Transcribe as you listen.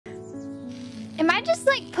Am I just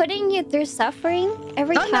like putting you through suffering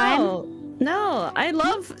every time? No. No, I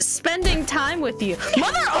love spending time with you.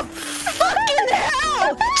 Mother of fucking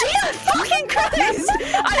hell! Jesus fucking Christ!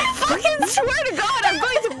 I fucking swear to God, I'm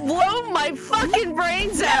going to blow my fucking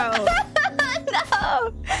brains out!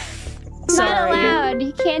 No! Sorry. Not allowed.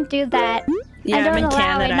 You can't do that. Yeah, I don't I'm in allow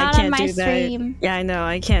Canada. it. Not I can't on my do stream. that. Yeah, I know.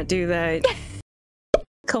 I can't do that.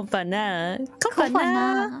 Konbanna.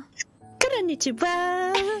 Konbanna.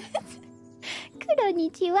 Konnichiwa.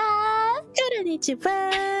 Konnichiwa.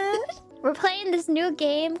 Konnichiwa. We're playing this new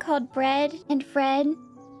game called Bread and Fred.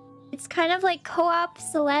 It's kind of like co-op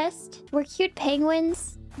Celeste. We're cute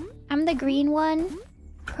penguins. I'm the green one.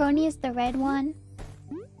 Kronii is the red one.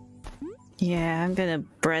 Yeah, I'm gonna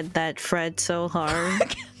bread that Fred so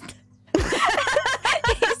hard.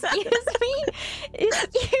 Excuse me?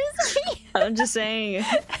 Excuse me? I'm just saying,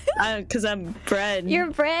 because I'm bread.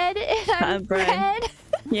 You're bread and I'm bread.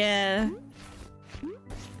 Yeah.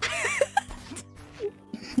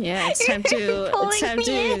 Yeah, it's time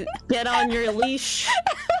to get on your leash.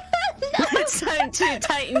 No. It's time to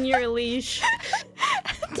tighten your leash,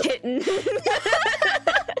 kitten.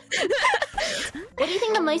 What do you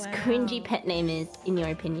think the most cringy pet name is, in your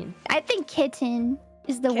opinion? I think kitten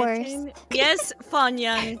is the worst. Yes,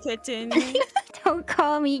 Fauna kitten. Don't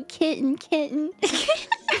call me kitten.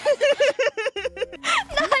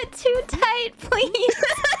 Not too tight, please.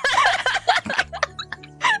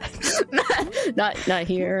 Not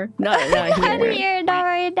here. Not Not here. here, not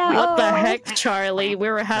right now. What the heck, Charlie? We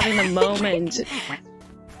were having a moment.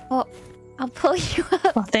 Well, I'll pull you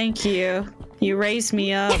up. Oh, thank you. You raised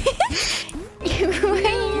me up. You raised me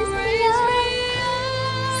up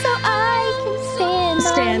so I can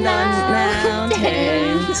stand on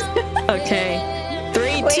mountains. Okay.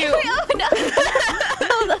 3, 2. Wait, oh no.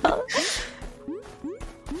 Hold on.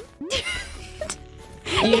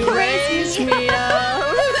 You raised me up.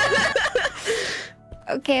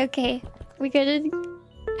 Okay. We're gonna.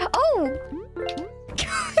 Oh!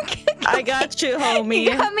 I got you, homie.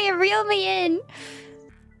 You got me, reel me in.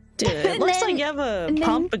 Dude, it looks like you have a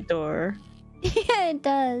pompadour. Yeah, it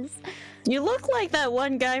does. You look like that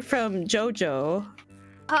one guy from JoJo.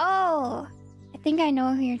 Oh, I think I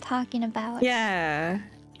know who you're talking about. Yeah.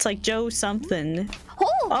 It's like Joe something.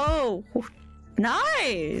 Oh! Oh!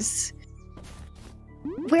 Nice!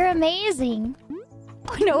 We're amazing.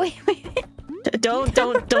 Oh no, wait.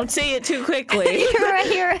 Don't say it too quickly.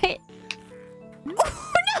 You're right. Oh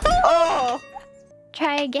no! Oh!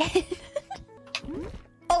 Try again.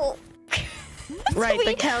 Oh. Right, the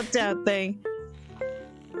Sweet. countdown thing.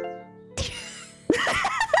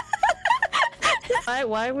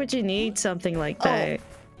 Why would you need something like that?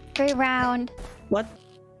 Very round. What?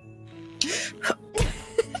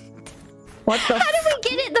 What the? How did we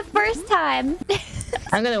get it the first time?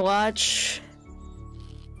 I'm gonna watch.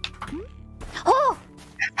 Oh!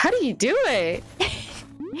 How do you do it?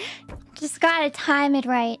 Just gotta time it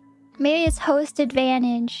right. Maybe it's host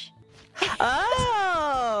advantage.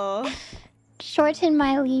 Oh! Shorten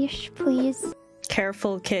my leash, please.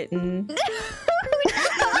 Careful, kitten.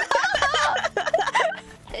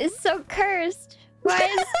 It's so cursed.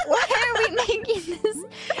 Why are we making this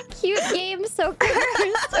cute game so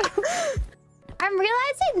cursed? I'm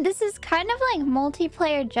realizing this is kind of like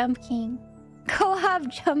multiplayer Jump King. Co-op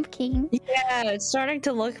Jump King. Yeah, it's starting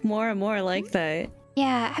to look more and more like that.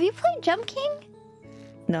 Yeah, have you played Jump King?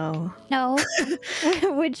 No. No.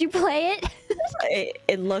 Would you play it?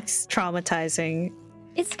 It looks traumatizing.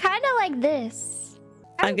 It's kind of like this.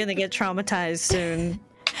 I'm gonna get traumatized soon.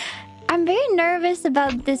 I'm very nervous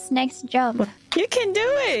about this next jump. You can do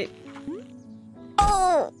it!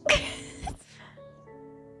 Oh!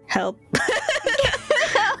 Help.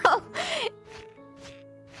 No.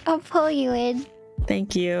 I'll pull you in.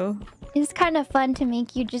 Thank you. It's kind of fun to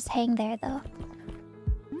make you just hang there, though.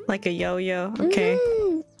 Like a yo-yo, okay.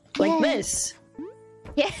 Like yeah. this.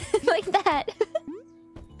 Yeah, like that.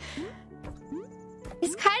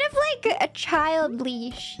 It's kind of like a child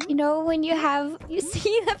leash. You know, when you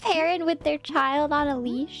see the parent with their child on a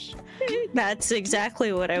leash? That's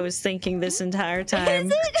exactly what I was thinking this entire time.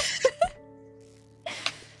 Is it?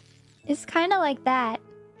 It's kind of like that.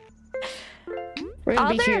 We're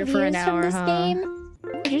gonna be here for an hour, from this game?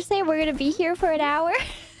 Did you say we're gonna be here for an hour?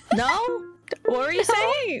 No? What were you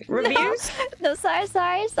saying? Reviews? No, sorry.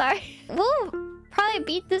 We'll probably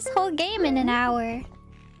beat this whole game in an hour.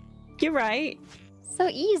 You're right. So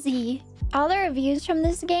easy. All the reviews from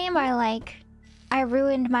this game are like, I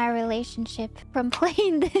ruined my relationship from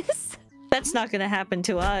playing this. That's not gonna happen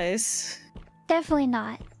to us. Definitely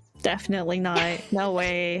not. Definitely not. No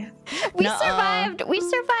way. We survived. We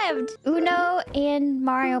survived Uno and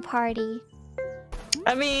Mario Party.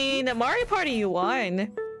 I mean, at Mario Party you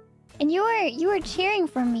won. And you were cheering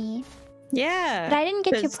for me. Yeah. But I didn't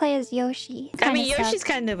get to play as Yoshi. I mean, Yoshi's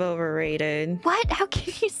kind of overrated. What? How can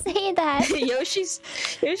you say that? Yoshi's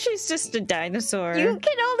just a dinosaur. You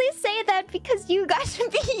can only say that because you got to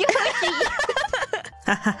be Yoshi.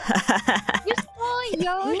 You're so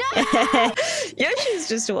Yoshi. Yoshi's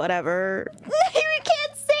just whatever. You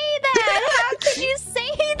can't say that. How can you say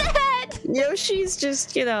that? Yoshi's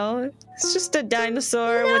just, you know, it's just a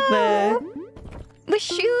dinosaur with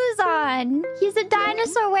shoes on. He's a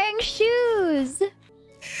dinosaur wearing shoes.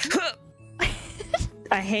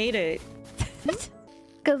 I hate it.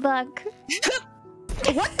 Good luck.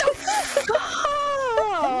 What the fuck?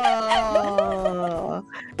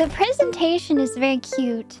 The presentation is very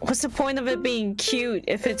cute. What's the point of it being cute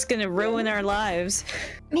if it's gonna ruin our lives?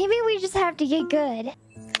 Maybe we just have to get good.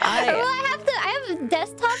 I have a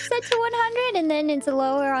desktop set to 100 and then it's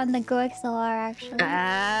lower on the Go XLR actually.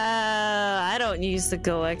 I don't use the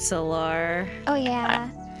Go XLR. Oh yeah.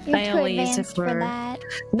 You're I too only use it advanced for that.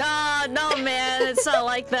 No man, it's not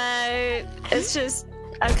like that. It's just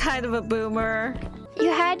I'm kind of a boomer. You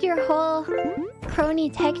had your whole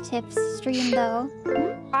Kronii Tech Tips stream though.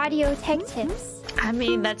 Audio Tech Tips. I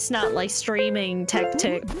mean, that's not like streaming tech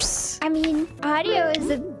tips. I mean, audio is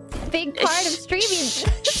a big part of streaming.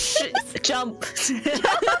 Jump.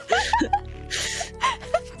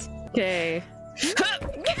 Okay.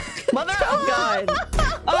 Mother of God.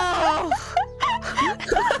 Oh.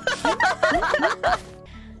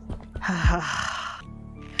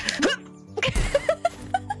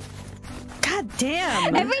 God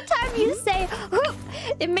damn. Every time you say whoop,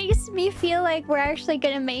 it makes me feel like we're actually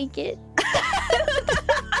gonna make it.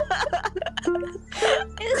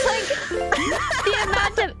 It's like the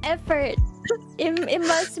amount of effort. It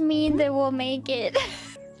must mean that we'll make it.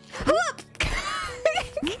 Whoop!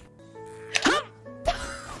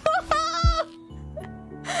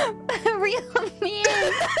 Reel me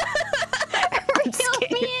in. Reel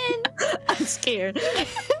me in. I'm scared.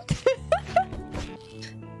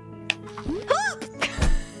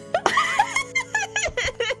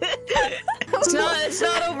 It's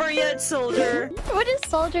not over yet, soldier. What do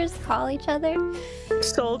soldiers call each other?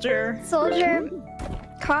 Soldier. Soldier.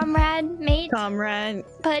 Comrade. Mate. Comrade.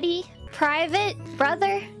 Buddy. Private.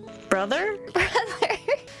 Brother. Brother? Brother.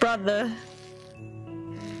 Brother.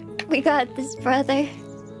 We got this, brother.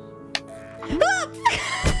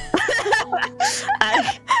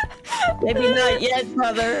 Maybe not yet,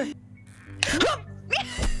 brother.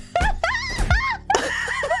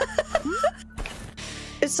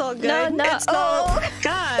 It's all good. No. It's all...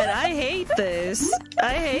 God, I hate this.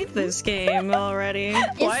 I hate this game already.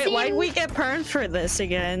 Why'd we get permed for this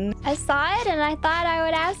again? I saw it and I thought I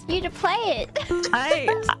would ask you to play it.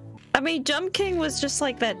 I mean, Jump King was just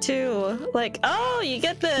like that too. Like, oh, you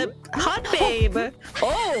get the hot babe.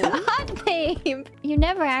 Oh. Hot babe. You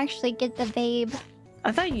never actually get the babe.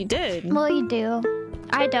 I thought you did. Well, you do.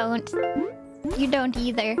 I don't. You don't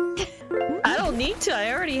either. I don't need to.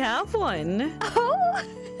 I already have one. Oh.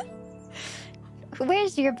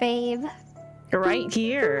 Where's your babe? Right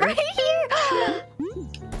here. Right here.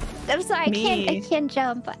 I'm sorry, I can't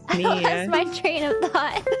jump. I lost my train of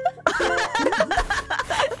thought.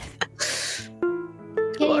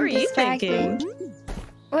 What are you thinking?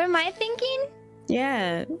 What am I thinking?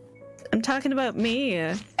 Yeah, I'm talking about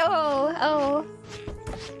me. Oh.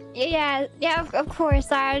 Yeah, of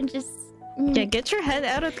course. I'm just... Yeah, get your head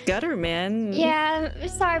out of the gutter, man. Yeah,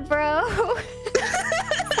 sorry, bro.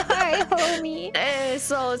 Sorry, homie.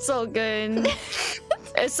 It's all good.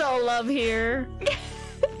 It's all love here.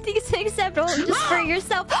 Except just for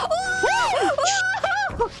yourself.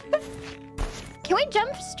 Can we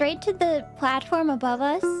jump straight to the platform above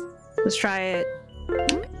us? Let's try it.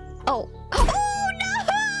 Oh.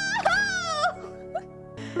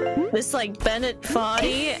 No! This like Bennett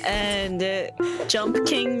Foddy and Jump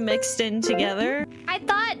King mixed in together. I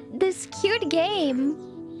thought this cute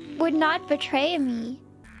game would not betray me.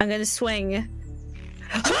 I'm gonna swing.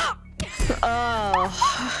 Oh.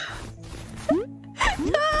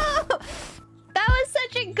 No! That was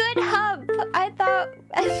such a good hub. I thought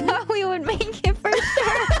we would make it for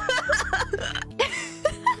sure.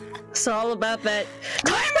 It's all about that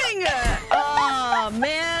climbing! Oh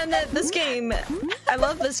man, this game. I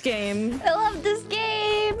love this game. I love this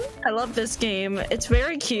game. I love this game. It's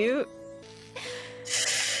very cute.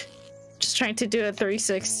 Just trying to do a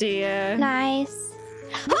 360. Nice.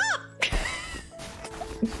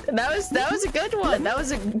 That was a good one. That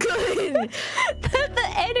was a good. The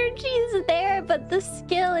energy is there, but the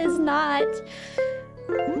skill is not.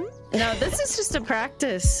 No, this is just a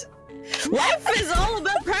practice. Life is all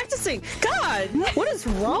about practicing. God, what is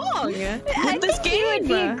wrong with this game? You would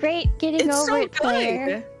be a great getting It's over so it player.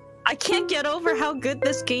 good. I can't get over how good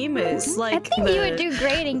this game is. Like, I think you would do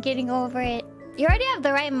great in getting over it. You already have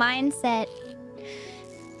the right mindset.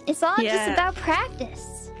 It's all just about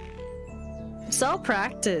practice. It's all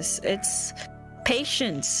practice. It's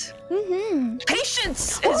patience. Mm-hmm.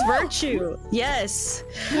 Patience is virtue. Yes.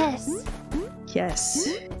 Yes.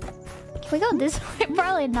 Yes. Can we go this way?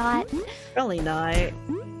 Probably not. Probably not.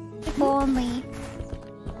 If only.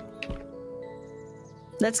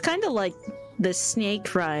 That's kind of like the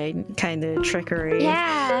snake ride kind of trickery.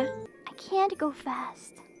 Yeah. I can't go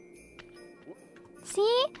fast.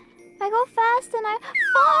 See? I go fast and I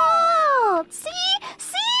fall! See?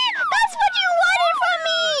 See? That's what you wanted from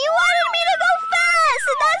me! You wanted me to go fast!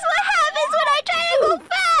 And that's what happens when I try to go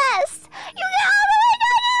fast! You get all the way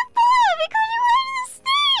down to the bottom because you wanted a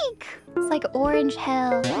snake! It's like orange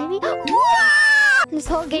hell, baby. This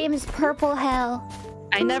whole game is purple hell.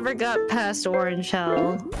 I never got past orange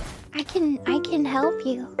hell. I can help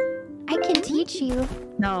you. I can teach you.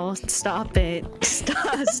 No, stop it.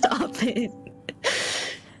 Stop it.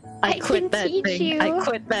 I quit that thing. You. I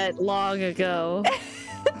quit that long ago.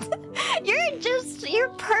 You're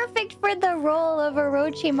perfect for the role of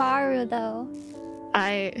Orochimaru, though.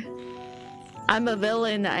 I'm a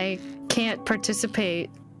villain. I can't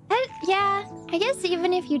participate. Yeah, I guess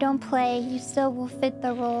even if you don't play, you still will fit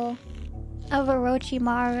the role of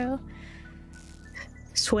Orochimaru.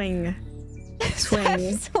 Swing. Swing.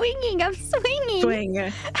 I'm swinging. I'm swinging. Swing.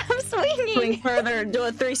 I'm swinging. Swing further. Do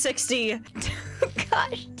a 360.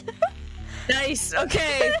 Gosh. Nice.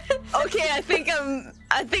 Okay. Okay. I think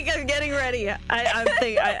I'm getting ready.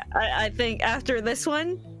 I think after this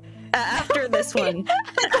one. After this one.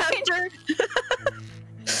 After.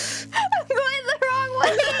 I'm going the wrong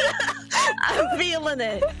way. I'm feeling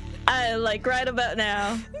it. I like right about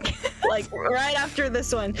now. Like right after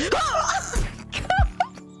this one.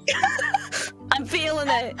 I'm feeling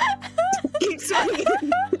it. Keep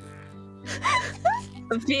swinging.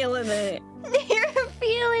 I'm feeling it. You're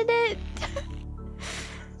feeling it.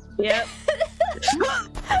 Yep.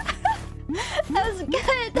 That was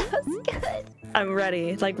good. That was good. I'm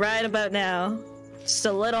ready. Like right about now. Just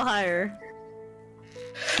a little higher.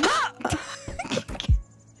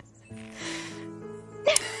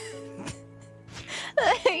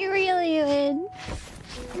 You really win.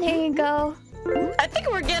 There you go. I think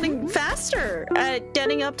we're getting faster at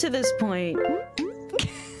getting up to this point.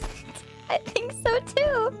 I think so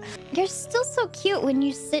too. You're still so cute when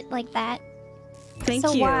you sit like that. Thank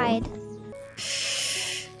so you. Wide.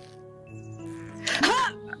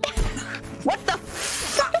 What the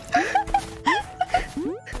fuck?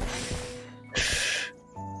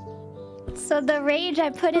 So the rage I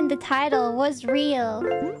put in the title was real.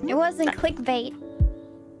 It wasn't clickbait.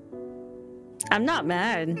 I'm not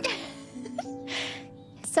mad.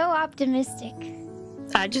 So optimistic.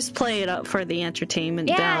 I just play it up for the entertainment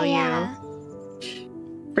value. Yeah.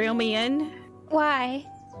 Reel me in? Why?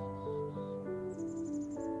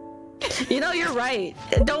 You know, you're right.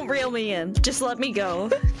 Don't reel me in. Just let me go.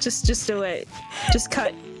 Just do it. Just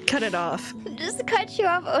cut it off. Just cut you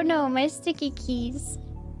off. Oh no, my sticky keys.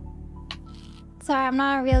 Sorry, I'm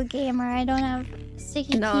not a real gamer. I don't have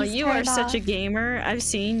sticky keys. No, you are turned such off. a gamer. I've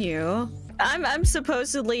seen you. I'm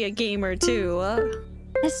supposedly a gamer too.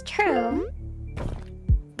 That's true.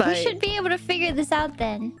 But We should be able to figure this out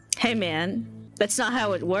then. hey man, that's not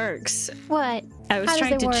how it works. What? I was How does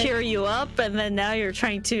trying it to work? cheer you up, and then now you're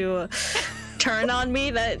trying to turn on me.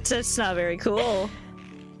 That's not very cool.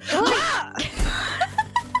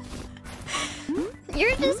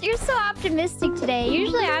 You're so optimistic today.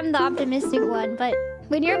 Usually I'm the optimistic one, but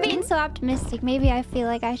when you're being so optimistic, maybe I feel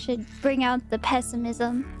like I should bring out the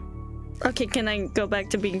pessimism. Okay, can I go back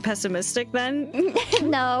to being pessimistic then?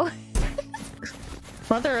 No.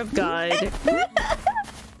 Mother of God.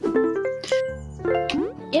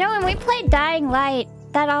 You know, when we played Dying Light,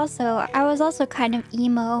 I was also kind of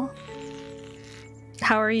emo.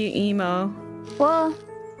 How are you emo? Well,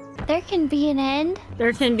 there can be an end.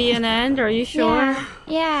 There can be an end, are you sure? Yeah.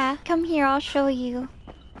 Yeah. Come here, I'll show you.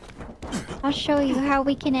 I'll show you how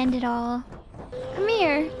we can end it all. Come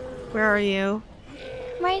here. Where are you?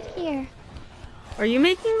 Right here. Are you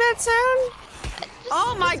making that sound?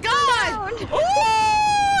 Oh my god! Oh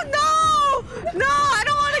no! No, I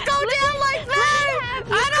don't want to go down like that!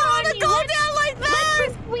 I don't want to go down like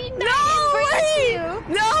that!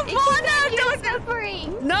 No, Fauna, don't! Suffering.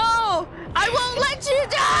 No! I won't let you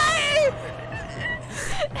die!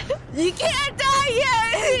 You can't die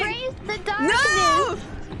yet! Embrace the darkness. No!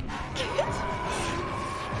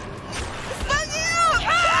 Fuck you!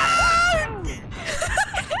 Ah!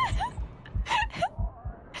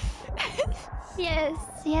 Yes,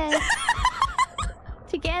 yes.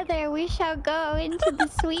 Together we shall go into the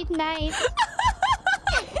sweet night.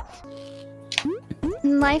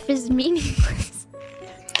 Life is meaningless.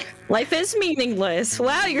 Life is meaningless.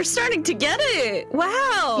 Wow, you're starting to get it.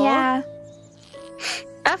 Wow. Yeah.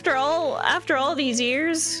 After all these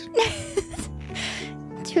years.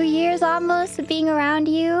 2 years almost of being around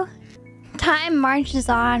you. Time marches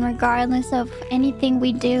on regardless of anything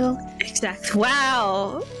we do. Exactly.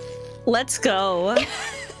 Wow. Let's go.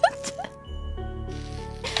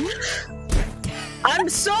 I'm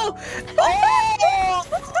so. Oh!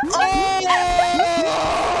 Oh!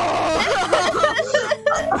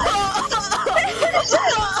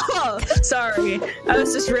 Sorry, I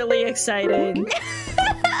was just really excited.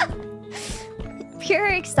 Pure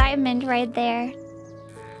excitement right there.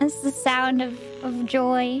 That's the sound of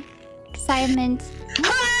joy. Excitement.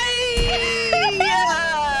 Hi!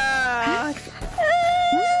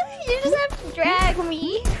 You just have to drag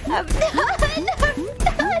me. I'm done. I'm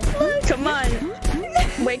done. Look. Come on.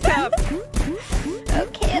 Wake up.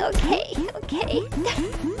 Okay.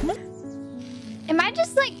 Am I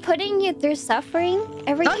just like putting you through suffering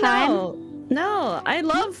every time? No, I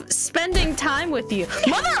love spending time with you.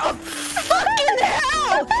 Mother of fucking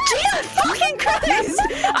hell! Jesus fucking Christ!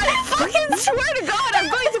 I fucking swear to God, I'm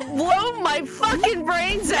going to blow my fucking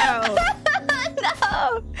brains out.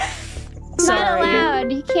 No! Sorry. Not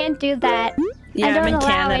allowed. You can't do that. Yeah, I don't I'm in allow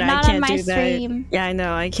Canada. it. Not I can't on my do stream. that. Yeah, I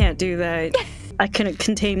know. I can't do that. I couldn't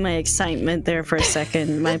contain my excitement there for a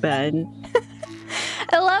second. My bad.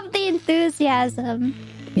 I love the enthusiasm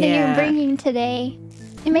that you're bringing today.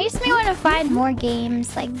 It makes me want to find more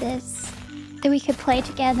games like this that we could play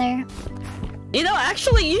together. You know,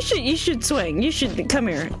 actually, you should swing. You should come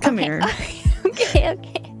here. Come here. Okay.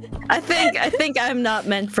 I think I'm not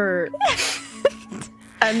meant for.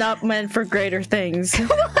 I'm not meant for greater things.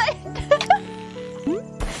 What?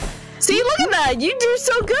 See, look at that! You do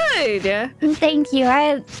so good. Thank you.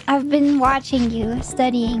 I've been watching you,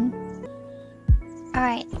 studying. All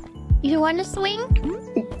right. You want to swing?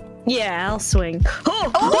 Yeah, I'll swing.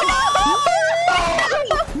 Oh!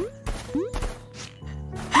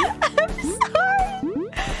 I'm sorry.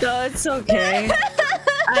 No, it's okay.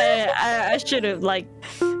 I should have like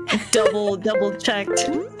double checked.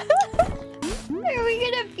 Are we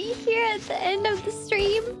gonna be here at the end of the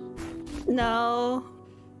stream? No.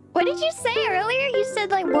 What did you say earlier? You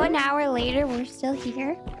said like 1 hour later we're still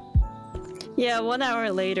here. Yeah, 1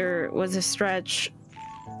 hour later was a stretch.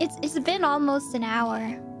 It's been almost an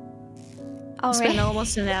hour. It's been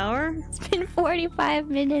almost an hour? It's been 45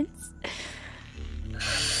 minutes.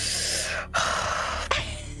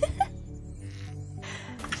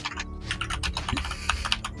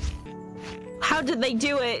 How did they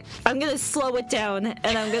do it? I'm gonna slow it down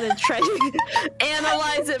and I'm gonna try to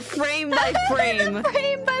analyze it frame by frame.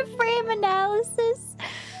 Frame by frame analysis.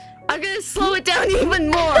 I'm gonna slow it down even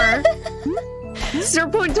more.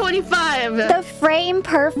 0.25. The frame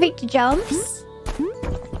perfect jumps.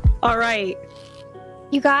 All right.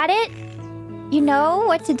 You got it? You know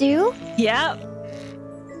what to do? Yep.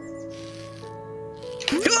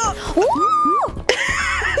 Ooh!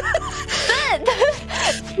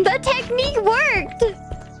 the technique worked.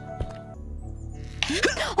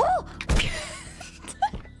 Oh!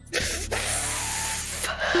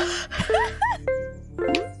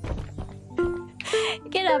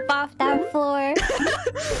 Get up off that floor.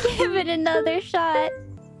 Give it another shot.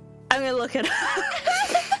 I'm gonna look it up.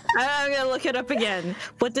 I'm gonna look it up again.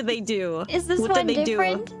 What did they do? Is this what one did they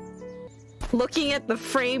different? do? Looking at the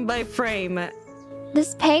frame by frame.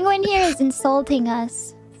 This penguin here is insulting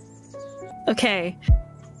us. Okay.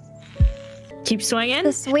 Keep swinging.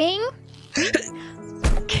 The swing?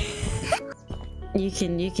 You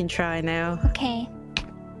can try now. Okay.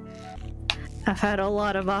 I've had a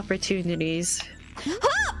lot of opportunities.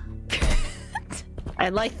 I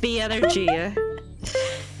like the energy.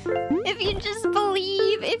 If you just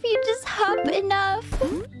believe, if you just hop enough,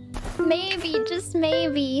 maybe, just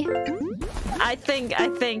maybe. I think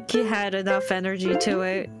you had enough energy to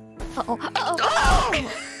it. Uh-oh. Uh-oh.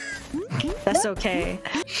 Oh! That's okay.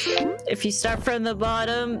 If you start from the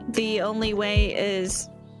bottom, the only way is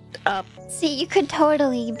up. See, you could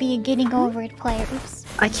totally be a getting over it player. Oops.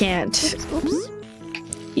 I can't. Oops.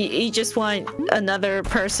 You just want another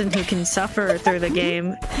person who can suffer through the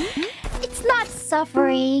game. It's not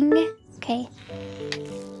suffering. Okay.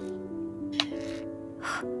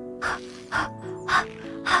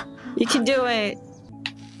 You can do it.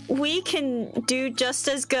 We can do just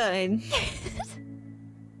as good.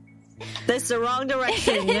 That's the wrong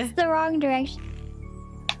direction. It's the wrong direction.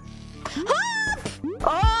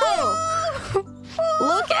 Oh!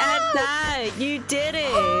 Look at that! it! You did it!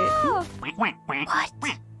 Oh. What?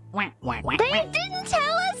 They didn't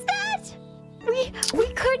tell us that? We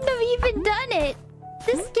couldn't have even done it.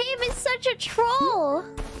 This game is such a troll.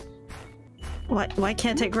 Why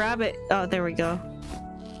can't I grab it? Oh, there we go.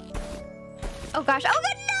 Oh gosh. Oh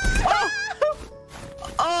god, no!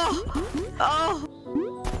 Oh! Oh!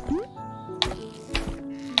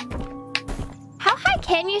 How high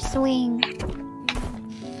can you swing?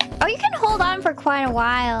 Oh, you can hold on for quite a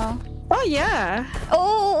while. Oh, yeah.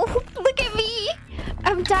 Oh, look at me.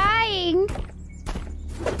 I'm dying.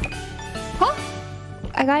 Oh,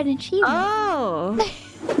 I got an achievement. Oh!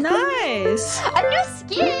 Nice! A new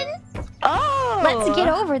skin. Oh! Let's get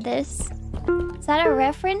over this. Is that a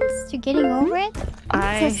reference to getting over it?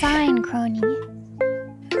 It's a sign, Kronii.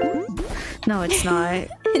 No, it's not.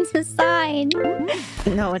 It's a sign.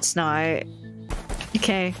 No, it's not.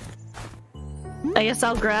 Okay. I guess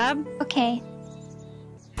I'll grab. Okay.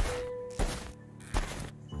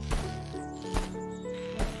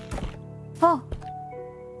 Oh.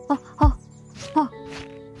 Oh, oh, oh.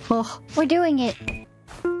 Oh. We're doing it.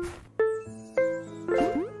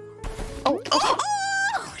 Oh. Oh, oh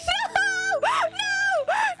no!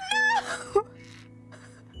 No!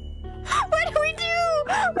 What do we do?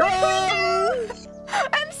 What do we do?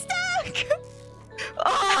 I'm stuck!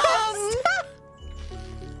 I'm stuck!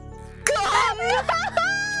 Come!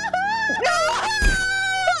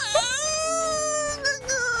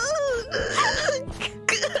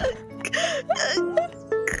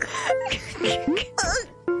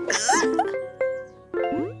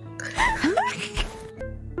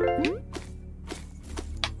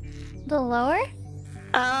 The lower?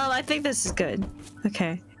 I think this is good.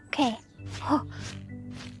 Okay. Okay. Oh,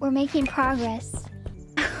 we're making progress.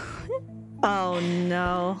 Oh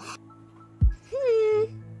no.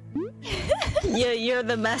 You're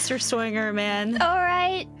the master swinger, man.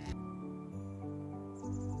 Alright.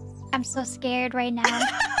 I'm so scared right now.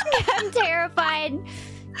 I'm terrified.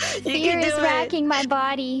 Fear is racking my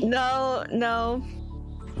body. No, no.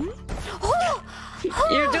 Oh!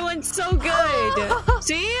 You're doing so good.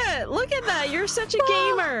 See it? Look at that. You're such a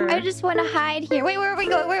gamer. I just want to hide here. Wait, where are we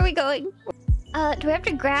going? Where are we going? Do we have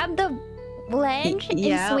to grab the ledge and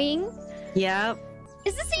swing? Yep.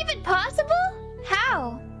 Is this even possible?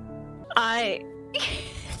 How?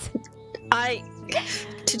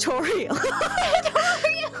 Tutorial.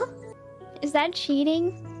 Tutorial. Is that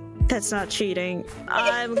cheating? That's not cheating.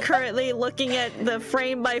 I'm currently looking at the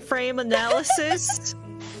frame-by-frame analysis.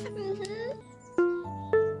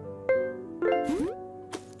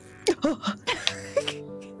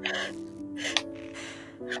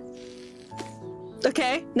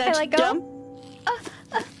 Okay, next jump.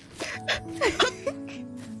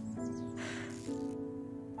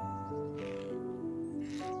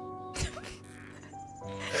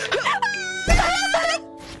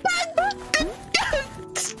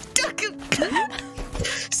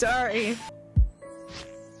 Sorry.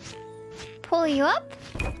 Pull you up?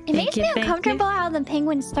 It makes me uncomfortable how the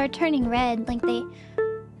penguins start turning red, like they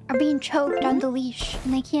are being choked on the leash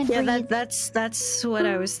and they can't breathe. Yeah, that's what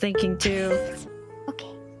I was thinking too.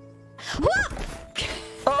 Okay.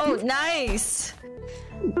 Oh, nice.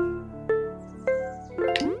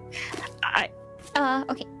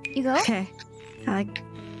 Okay, you go. Okay.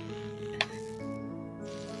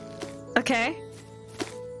 Okay.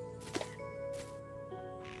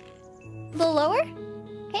 A little lower?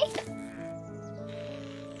 Okay.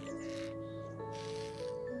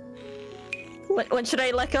 When should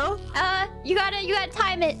I let go? You gotta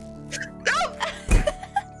time it. No!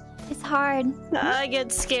 It's hard. I get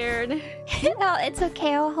scared. No, it's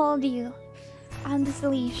okay. I'll hold you on this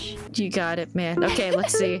leash. You got it, man. Okay,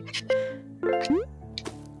 let's see.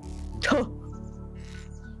 Oh.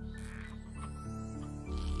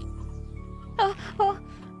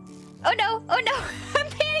 Oh no! Oh no! I'm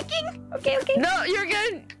panicking! Okay. No, you're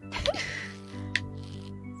good!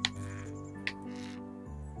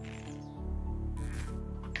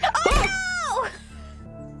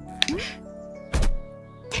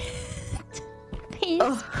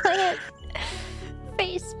 Oh no!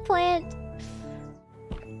 Face plant.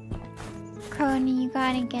 Kronii, you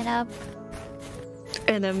gotta get up.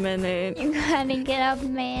 In a minute. You gotta get up,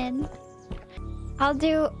 man. I'll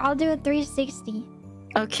do a 360.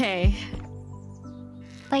 Okay.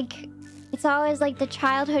 Like, it's always like the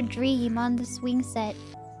childhood dream on the swing set.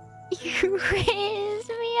 You raise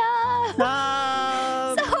me up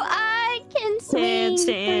so I can swing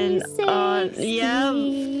 360. Yep.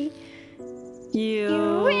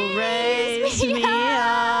 You raise me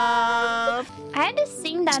up. I had to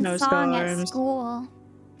sing that song at school.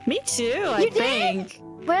 Me too, I think.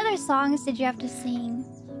 What other songs did you have to sing?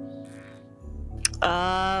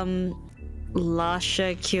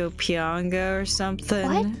 Lasha Kyopyanga or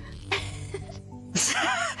something.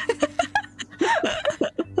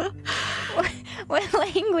 What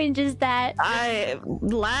language is that?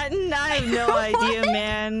 Latin? I have no idea,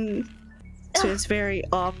 man. So it's very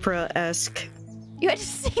opera-esque. You had to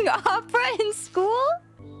sing opera in school?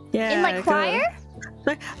 Yeah. In like choir?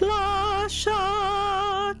 Like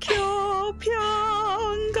Lasha Kyopyanga.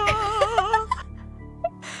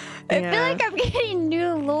 I feel like I'm getting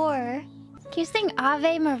new lore. Can you sing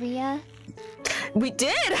Ave Maria? We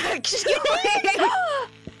did actually.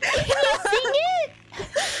 Can you sing it?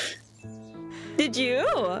 Did you?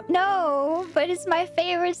 No, but it's my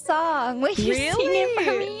favorite song. Will you sing it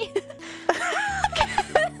for me?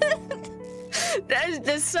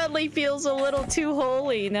 This suddenly feels a little too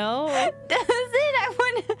holy, no? Does it?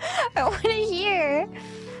 I wanna hear.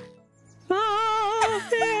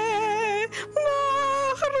 Ave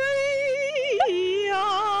Maria.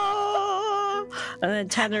 And then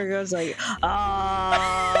Tanner goes like,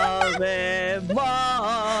 Ave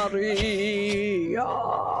Maria.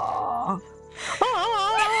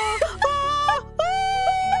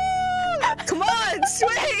 Come on,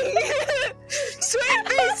 swing! Swing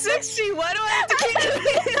 360! Why do I have to keep doing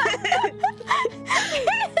it?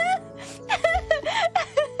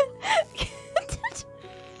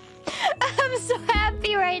 I'm so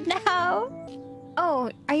happy right now.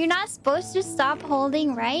 Oh, are you not supposed to stop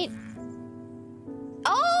holding, right?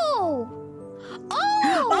 Oh!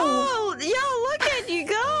 Oh! Oh, yo, look at you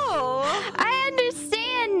go! I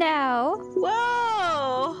understand now.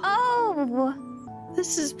 Whoa! Oh!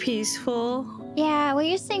 This is peaceful. Yeah, will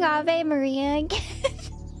you sing Ave Maria again?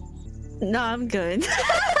 No, I'm good.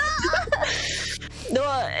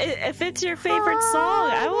 Well, if it's your favorite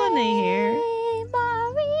song, I want to hear.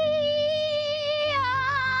 Maria.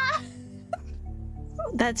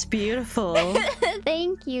 That's beautiful.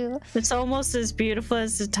 Thank you. It's almost as beautiful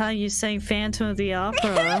as the time you sang Phantom of the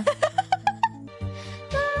Opera.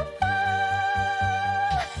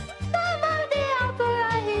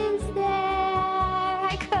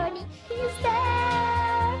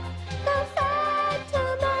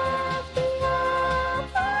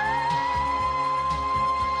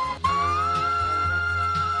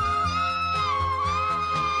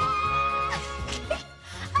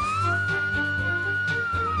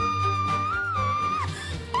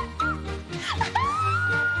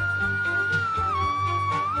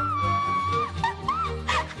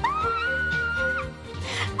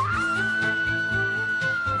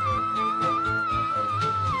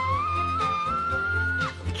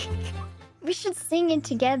 We should sing it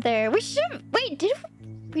together. We should. Wait, did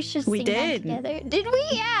we should sing that together? Did we?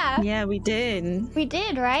 Yeah. Yeah, we did. We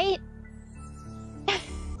did, right?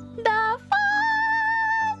 The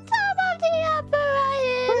Phantom of the Opera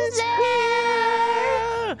is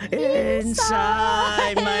there.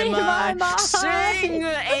 Inside my mind. Sing,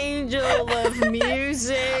 angel of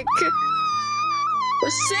music.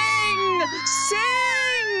 Sing! Sing!